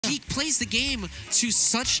plays the game to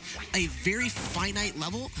such a very finite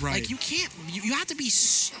level. Right. Like, you can't, you have to be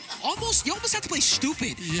you almost have to play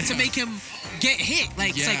stupid to make him get hit.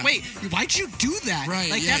 Like, it's like, wait, why'd you do that? Right.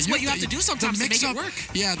 Like, that's what you have to do sometimes to make it work.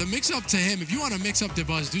 Yeah, the mix-up to him, if you want to mix up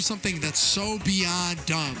Dabuz, do something that's so beyond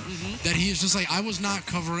dumb that he is just like, I was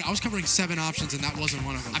covering 7 options, and that wasn't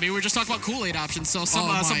one of them. I mean, we were just talking about Kool-Aid options, so some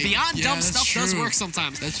beyond dumb stuff does work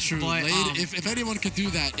sometimes. That's true. But, Lade, if anyone could do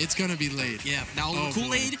that, it's going to be Lade. Yeah. Now,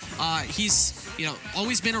 Kool-Aid, he's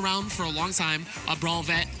always been around for a long time, a brawl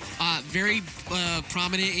vet, very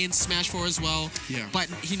prominent in Smash 4 as well. Yeah. But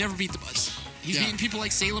he never beat Dabuz. He's beaten people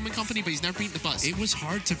like Salem and company, but he's never beaten Dabuz. It was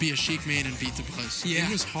hard to be a Sheik main and beat Dabuz. Yeah.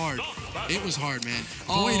 It was hard. It was hard, man.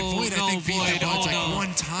 Void, I think, beat Dabuz like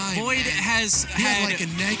one time. Void he had like a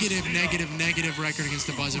negative record against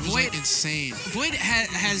Dabuz. It was like insane. Void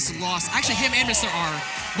has lost, actually him and Mr. R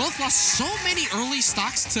both lost so many early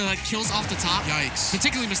stocks to kills off the top. Yikes.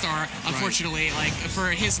 Particularly Mr. R, unfortunately, like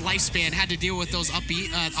for his lifespan, had to deal with those up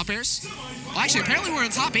airs. Well, actually, apparently we're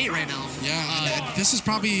in top 8 right now. Yeah, this is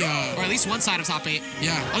probably... or at least one side of top 8.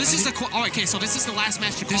 Yeah. Oh, this is the... Oh, okay, so this is the last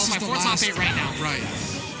match to qualify for top 8 right now. Right.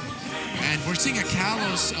 And we're seeing a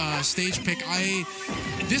Kalos stage pick.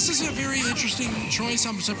 This is a very interesting choice.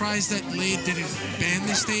 I'm surprised that Lade didn't ban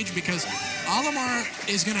this stage because Olimar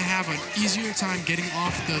is going to have an easier time getting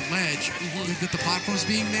off the ledge with the platforms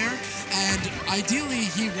being there. And ideally,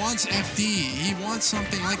 he wants FD. He wants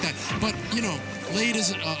something like that. But, Lade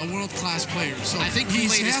is a world-class player. So I think he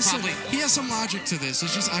has some logic to this.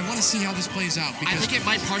 It's just I want to see how this plays out. Because I think it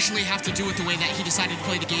might partially have to do with the way that he decided to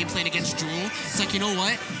play the game plan against Jewel. It's like, you know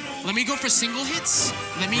what? Let me go for single hits.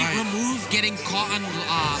 Let me remove getting caught on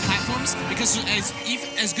platforms, because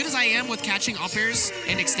as good as I am with catching up airs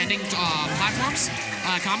and extending platforms,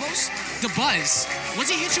 combos, Dabuz,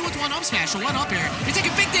 once he hits you with one up smash or one up air, you're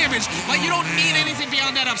taking big damage, but you don't need anything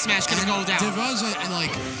beyond that up smash gonna go down. Dabuz,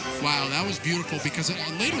 wow, that was beautiful because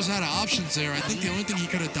Lade was out of options there. I think the only thing he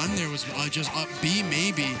could have done there was just up B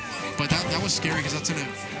maybe, but that was scary because that's gonna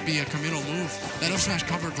be a committal move. That up smash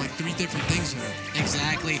covered like 3 different things there.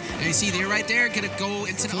 Exactly. And you see there right there, gonna go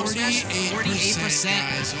into the up smash. 48%,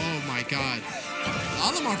 guys. Oh my god.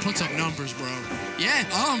 Olimar puts up numbers, bro. Yeah.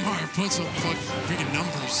 Olimar puts up freaking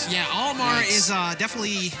numbers. Yeah, Olimar is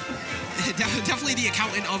definitely the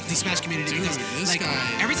accountant of the Smash community. Dude, because, this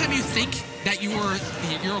guy. Every time you think that you're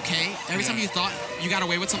okay, every time you thought you got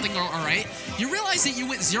away with something all right, you realize that you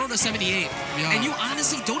went 0 to 78, and you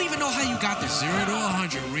honestly don't even know how you got there. 0 to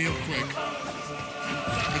 100 real quick.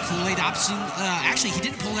 The Kool-Aid option, actually, he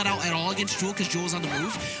didn't pull that out at all against Jewel because Jewel's on the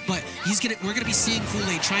move, but we're gonna be seeing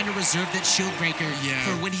Kool-Aid trying to reserve that shield breaker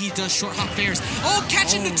for when he does short hop fairs. Oh,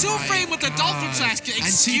 catching the 2-frame with the dolphin flash.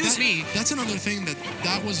 Excuse me. That's another thing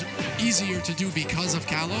that was easier to do because of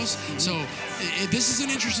Kalos. So this is an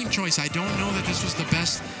interesting choice. I don't know that this was the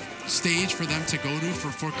best stage for them to go to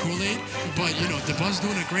for Kool-Aid, but Dabuz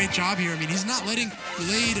doing a great job here. I mean, he's not letting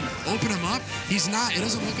Lade open him up. It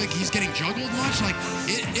doesn't look like he's getting juggled much. Like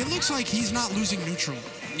it looks like he's not losing neutral.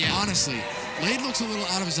 Yeah, honestly, Lade looks a little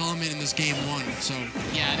out of his element in this game 1. So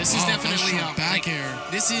yeah, this is definitely a back air.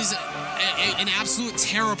 This is an absolute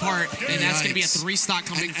tear apart, and that's going to be a 3 stock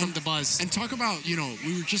coming from Dabuz. And talk about, we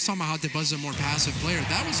were just talking about how Dabuz is a more passive player.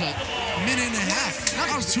 That was a minute and a half.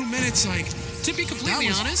 That was 2 minutes. To be completely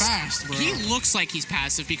honest, fast, bro. He looks like he's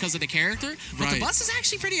passive because of the character, but Dabuz is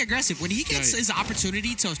actually pretty aggressive. When he gets his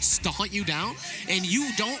opportunity to hunt you down, and you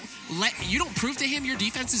don't prove to him your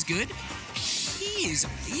defense is good, he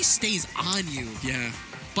stays on you. Yeah.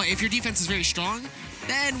 But if your defense is very strong,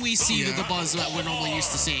 then we see the Dabuz that we're normally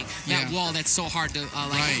used to seeing. That wall that's so hard to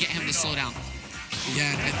get him to slow down.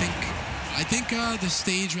 Yeah, I think the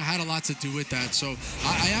stage had a lot to do with that. So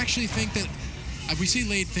I actually think that we see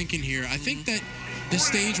Lade thinking here. I think that the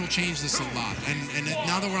stage will change this a lot. And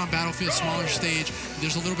now that we're on Battlefield, smaller stage,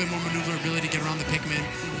 there's a little bit more maneuverability to get around the Pikmin.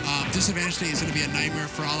 Disadvantage stage is going to be a nightmare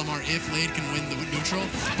for Olimar if Lade can win the neutral.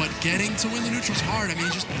 But getting to win the neutral is hard. I mean,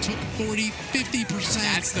 he just took 40-50%.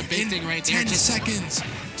 That's the big thing right there. 10 seconds.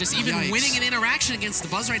 Just even winning an interaction against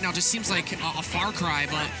Dabuz right now just seems like a far cry.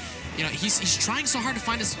 But he's trying so hard to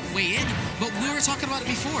find his way in. But we were talking about it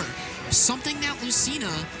before. Something that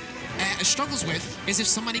Lucina struggles with is if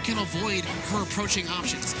somebody can avoid her approaching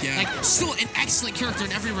options. Yeah. Still an excellent character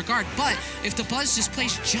in every regard, but if Dabuz just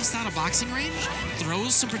plays just out of boxing range,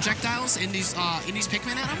 throws some projectiles in these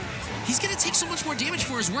Pikmin at him, he's going to take so much more damage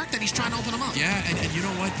for his work that he's trying to open him up. Yeah, and you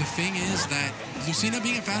know what? The thing is that Lucina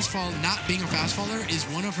being a fast fall, not being a fast faller, is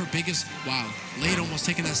one of her biggest... Wow, Lade almost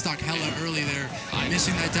taking that stock hella early there,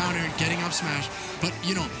 missing that down air and getting up smash. But,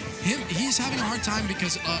 he's having a hard time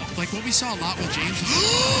because, like what we saw a lot with James...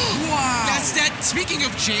 Wow. That's that. Speaking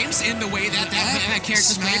of James, in the way that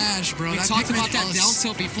character's smash, played, bro. we That talked Pikmin about that down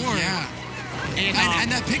tilt before. Yeah.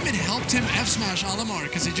 And that Pikmin helped him F-smash Olimar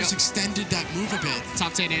because he just extended that move a bit.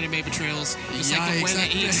 Top 10 anime betrayals. Just like the way Yikes. that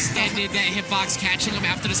he extended that hitbox, catching him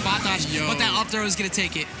after the spot dodge. Yo. But that up throw is going to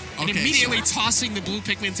take it. And Okay, immediately tossing the blue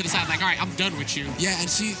Pikmin to the side. Like, all right, I'm done with you. Yeah, and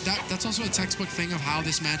see, that's also a textbook thing of how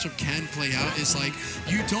this matchup can play out. Is like,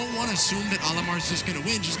 you don't want to assume that Olimar's just going to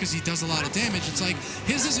win just because he does a lot of damage. It's like,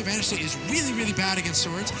 his disadvantage state is really, really bad against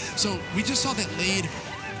swords. So we just saw that Lade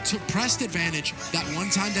pressed advantage that one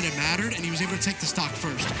time that it mattered, and he was able to take the stock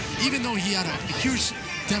first, even though he had a huge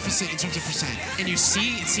deficit in terms of percent. And you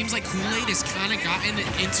see, it seems like Kool-Aid has kind of gotten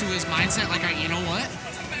into his mindset, like, all right, you know what?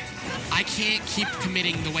 I can't keep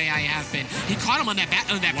committing the way I have been. He caught him on that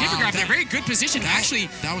pivot grab. That very good position. Actually,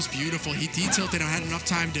 that was beautiful. He detailed it and had enough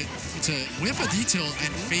time to whiff a detail and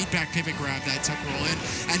fade back pivot grab that tech roll in.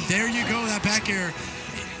 And there you go, that back air.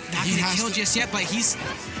 Not going to kill just yet, but he's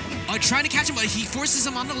trying to catch him, but he forces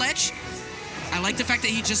him on the ledge. I like the fact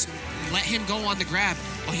that he just let him go on the grab.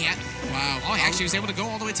 Oh, yeah. Wow. Oh, he actually was able to go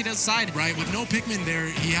all the way to the other side. Right. With no Pikmin there,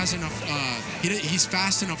 he has enough. He's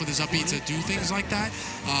fast enough with his up B to do things like that.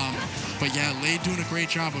 But yeah, Lade doing a great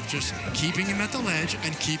job of just keeping him at the ledge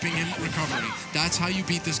and keeping him recovering. That's how you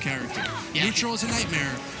beat this character. Yeah. Neutral is a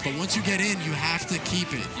nightmare, but once you get in, you have to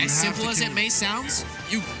keep it. As simple as it may sound,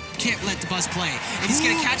 you can't let Dabuz play. And he's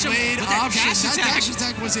going to catch him with that dash attack. That dash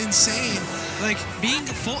attack was insane. Like, being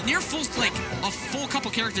near full, like, a full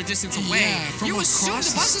couple character distance away, you assume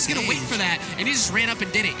Dabuz is going to wait for that, and he just ran up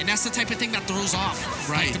and did it. And that's the type of thing that throws off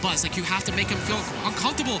Dabuz. Like, you have to make him feel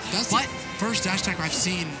uncomfortable. That's the first dash attack I've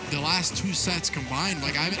seen the last 2 sets combined.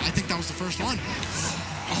 Like, I think that was the first one.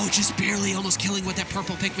 Oh, just barely almost killing with that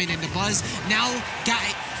purple Pikmin, and Dabuz now got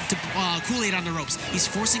Kool-Aid on the ropes. He's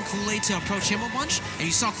forcing Kool-Aid to approach him a bunch, and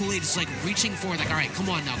you saw Kool-Aid just like reaching forward, like, all right, come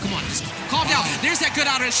on now, come on, just calm down. There's that good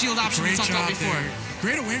out of the shield option we talked about before. There.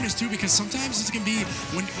 Great awareness too, because sometimes it can be,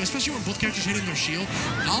 especially when both characters hitting their shield,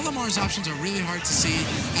 Olimar's options are really hard to see,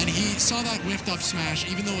 and he saw that whiffed up smash,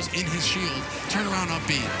 even though it was in his shield, turn around up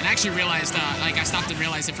B. And I actually realized, like, I stopped and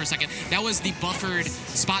realized it for a second. That was the buffered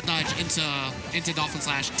spot dodge into Dolphin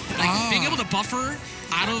Slash. Like, being able to buffer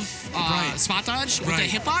out of spot dodge with the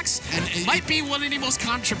hitbox might be one of the most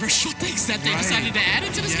controversial things that they decided to add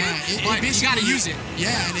into this game. But you got to use it.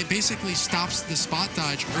 Yeah, and it basically stops the spot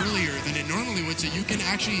dodge earlier than it normally would, so you can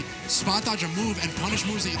actually spot dodge a move and punish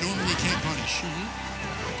moves that you normally can't punish.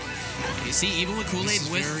 You see, even with Kool-Aid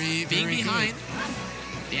with being behind,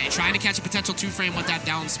 trying to catch a potential 2-frame with that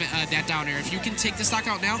down air. If you can take the stock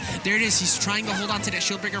out now, there it is. He's trying to hold on to that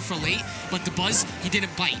shield breaker for late, but Dabuz, he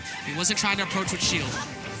didn't bite. He wasn't trying to approach with shield.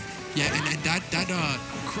 Yeah, and that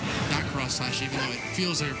cross slash, even though it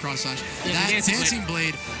feels like a cross slash, that dancing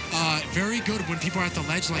blade, very good when people are at the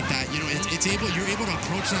ledge like that. You know, you're able to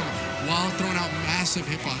approach them while throwing out massive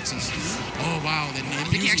hitboxes. Oh wow! Then I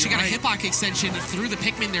think he actually got a hitbox extension through the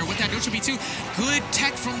Pikmin there with that neutral B2. Good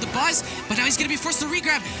tech from Dabuz, but now he's going to be forced to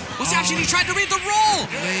regrab. What's the option? He tried to read the roll.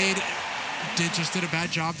 Lade just did a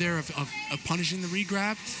bad job there of punishing the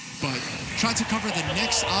regrab, but tried to cover the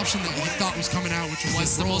next option that he thought was coming out, which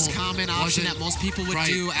was the most common option that most people would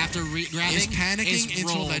do after regrabbing. Is panicking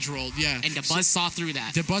into a ledge roll, yeah. And Dabuz saw through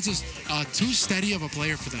that. Dabuz is too steady of a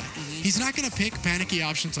player for that. He's not going to pick panicky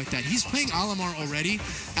options like that. He's playing Olimar already,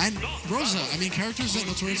 and Rosa. I mean, characters that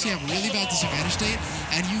notoriously have really bad disadvantage state,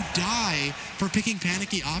 and you die for picking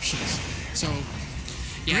panicky options. So.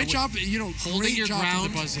 Great job, holding your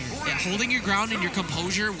ground. Yeah, holding your ground and your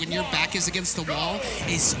composure when your back is against the wall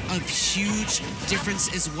is a huge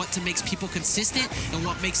difference. Is what makes people consistent and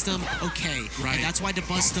what makes them okay. Right. And that's why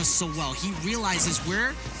Dabuz does so well. He realizes where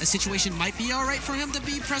a situation might be all right for him to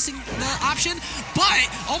be pressing the option, but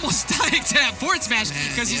almost dying to that forward smash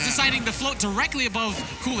because he's deciding to float directly above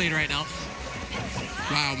Kool-Aid right now.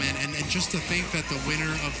 Wow, man, and just to think that the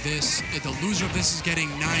winner of this, the loser of this is getting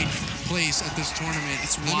 9th place at this tournament.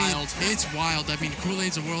 It's wild. It's wild. I mean,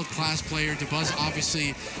 Kool-Aid's a world-class player. Dabuz,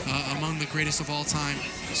 obviously, among the greatest of all time.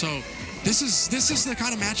 So this is the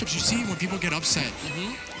kind of matchups you see when people get upset.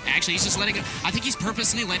 Actually, he's just I think he's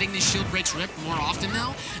purposely letting these shield breaks rip more often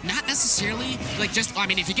now. Not necessarily, I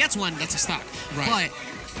mean, if he gets one, that's a stock. Right.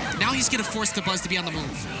 But now he's going to force Dabuz to be on the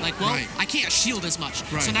move. Like, well, I can't shield as much.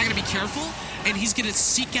 So I'm not going to be careful, and he's going to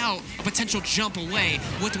seek out a potential jump away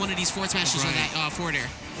with one of these forward smashes or that forward air.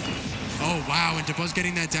 Oh, wow, and Dabuz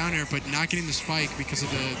getting that down air, but not getting the spike because of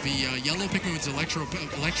the yellow Pikmin with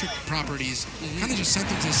electric properties. Kind of just sent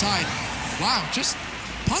him to the side. Wow, just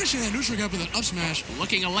punishing that neutral gap with an up smash.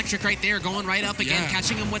 Looking electric right there, going right up again,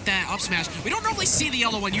 catching him with that up smash. We don't normally see the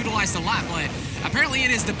yellow one utilized a lot, but apparently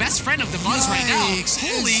it is the best friend of Dabuz right now.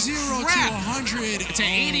 Holy 0 crap. to 100. It's an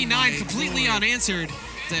 89, completely unanswered.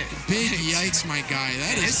 Big yikes, my guy.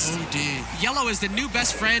 That is OD. Yellow is the new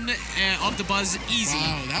best friend of Dabuz. Easy.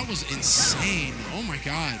 Wow, that was insane. Oh my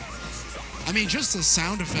god. I mean, just the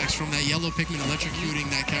sound effects from that yellow Pikmin electrocuting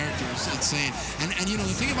that character is insane. And you know,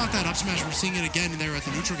 the thing about that up smash, we're seeing it again there at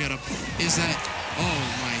the neutral getup, is that, oh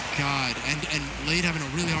my god. And Lade having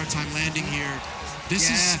a really hard time landing here. This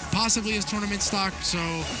is possibly his tournament stock, so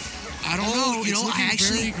I don't know. It's looking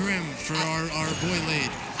very grim for our boy Lade.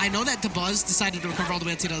 I know that Dabuz decided to recover all the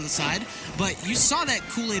way to the other side, but you saw that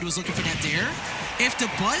Kool-Aid was looking for that dare. If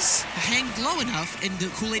Dabuz hanged low enough and the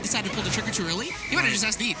Kool-Aid decided to pull the trigger too early, he might have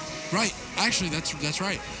just SD. Right. Actually, that's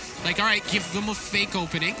right. Like, all right, give them a fake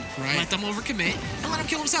opening, let them overcommit, and let him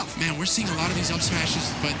kill himself. Man, we're seeing a lot of these up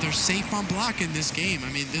smashes, but they're safe on block in this game.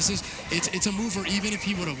 I mean, it's a move where even if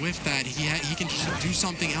he would have whiffed that, he can just do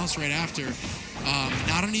something else right after.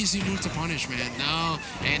 Not an easy move to punish, man. No,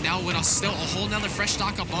 and now with still a whole nother fresh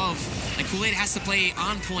stock above, like Kool-Aid has to play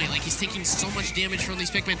on point. Like he's taking so much damage from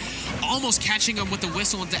these Pikmin, almost catching him with the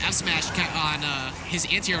whistle into F smash on his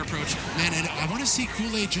anti-air approach. Man, and I want to see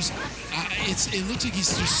Kool-Aid just. It looks like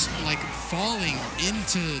he's just like falling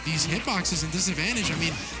into these hitboxes and disadvantage. I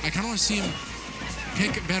mean, I kind of want to see him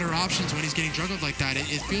pick better options when he's getting juggled like that.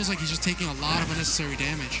 It feels like he's just taking a lot of unnecessary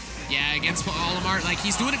damage. Yeah, against Olimar, like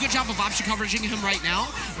he's doing a good job of option coveraging him right now,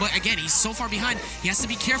 but again, he's so far behind. He has to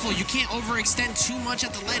be careful. You can't overextend too much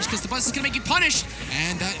at the ledge because Dabuz is gonna make you punished.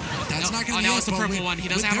 And that's not gonna be now it's the purple one. He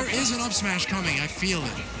does have. There is an up smash coming. I feel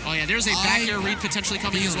it. Oh yeah, there's a back air read potentially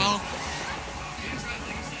coming as well.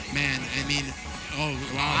 Man, I mean, oh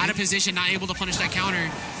wow. Out of position, not able to punish that counter.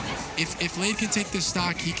 If Lade can take this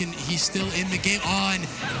stock, he's still in the game. Oh, and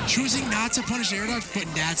choosing not to punish air dodge, but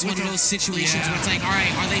that's one of those situations where it's like, all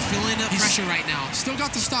right, are they feeling the pressure right now? Still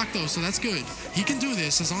got the stock though, so that's good. He can do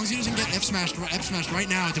this as long as he doesn't get F smashed right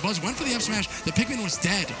now. Dabuz went for the F smash. The Pikmin was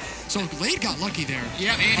dead, so Lade got lucky there.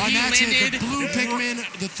 Yeah, and he landed. The blue Pikmin,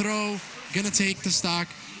 the throw, gonna take the stock.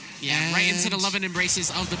 Yeah, and right into the love and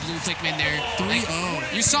embraces of the blue Pikmin there.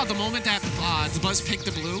 3-0. You saw the moment that Dabuz picked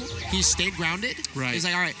the blue, he stayed grounded. Right. He's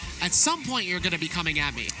like, all right, at some point you're going to be coming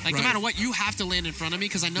at me. Like, no matter what, you have to land in front of me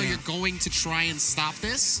because I know you're going to try and stop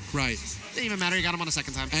this. Right. Didn't even matter. You got him on a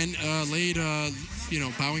second time. And Lade,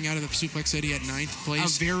 bowing out of the Suplex City at 9th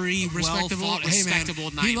place. A very well-fought,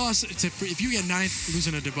 respectable ninth. He lost to, if you get 9th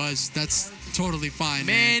losing to Dabuz, that's totally fine,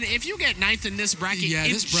 man. If you get 9th in this bracket,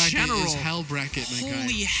 this bracket general, is hell bracket, my guy.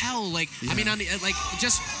 Holy hell! Like, I mean,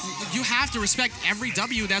 just you have to respect every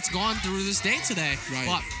W that's gone through this day today. Right.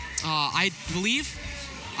 But I believe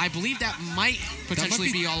that might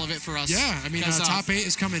potentially be all of it for us. Yeah, I mean, top 8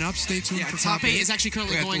 is coming up. Stay tuned for top 8 is actually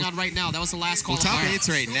currently going on right now. That was the last call. Well, top 8's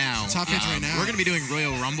right now. Top 8's right now. We're going to be doing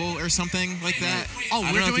Royal Rumble or something like that. Oh,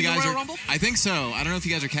 we're doing the Royal Rumble? I think so. I don't know if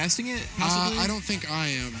you guys are casting it, possibly. I don't think I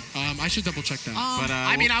am. I should double check that. But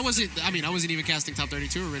I wasn't even casting top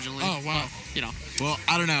 32 originally. Oh, wow. But, well,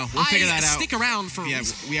 I don't know. We'll figure that out. Stick around for. Yeah,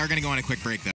 we are going to go on a quick break though.